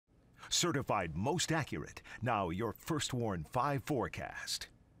certified most accurate. Now your First Warn 5 forecast.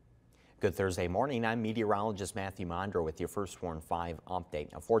 Good Thursday morning. I'm meteorologist Mathieu Mondro with your First Warn 5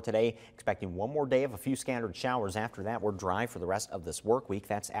 update. Now for today, expecting one more day of a few scattered showers. After that, we're dry for the rest of this work week.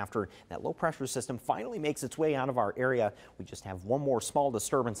 That's after that low pressure system finally makes its way out of our area. We just have one more small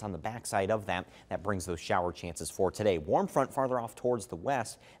disturbance on the backside of that. That brings those shower chances for today. Warm front farther off towards the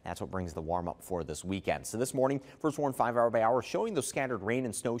west. That's what brings the warm up for this weekend. So this morning, First Warn 5 hour by hour showing those scattered rain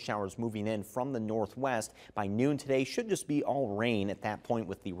and snow showers moving in from the northwest. By noon today, should just be all rain at that point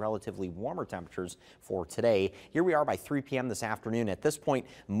with the relatively warmer temperatures for today. Here we are by 3 p.m. this afternoon. At this point,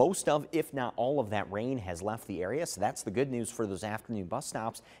 most of, if not all of that rain has left the area. So that's the good news for those afternoon bus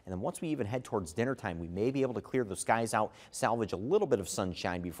stops. And then once we even head towards dinner time, we may be able to clear the skies out, salvage a little bit of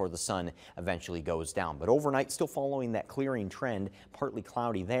sunshine before the sun eventually goes down. But overnight, still following that clearing trend, partly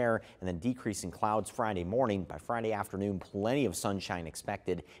cloudy there, and then decreasing clouds Friday morning. By Friday afternoon, plenty of sunshine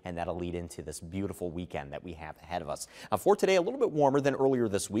expected, and that'll lead into this beautiful weekend that we have ahead of us. For today, a little bit warmer than earlier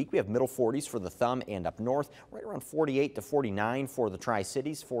this week. We have middle 40s for the thumb and up north, right around 48 to 49 for the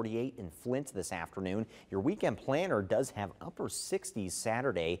Tri-Cities, 48 in Flint this afternoon. Your weekend planner does have upper 60s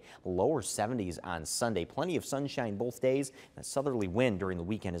Saturday, lower 70s on Sunday. Plenty of sunshine both days. That southerly wind during the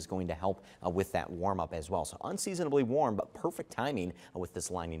weekend is going to help with that warm up as well. So unseasonably warm, but perfect timing with this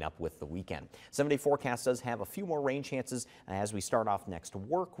lining up with the weekend. 7-day forecast does have a few more rain chances as we start off next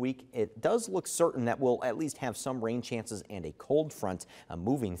work week. It does look certain that we'll at least have some rain chances and a cold front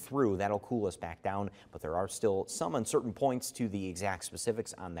moving through. That'll cool us back down, but there are still some uncertain points to the exact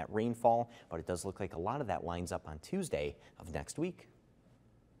specifics on that rainfall, but it does look like a lot of that lines up on Tuesday of next week.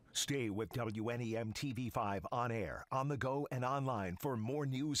 Stay with WNEM TV5 on air, on the go, and online for more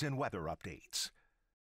news and weather updates.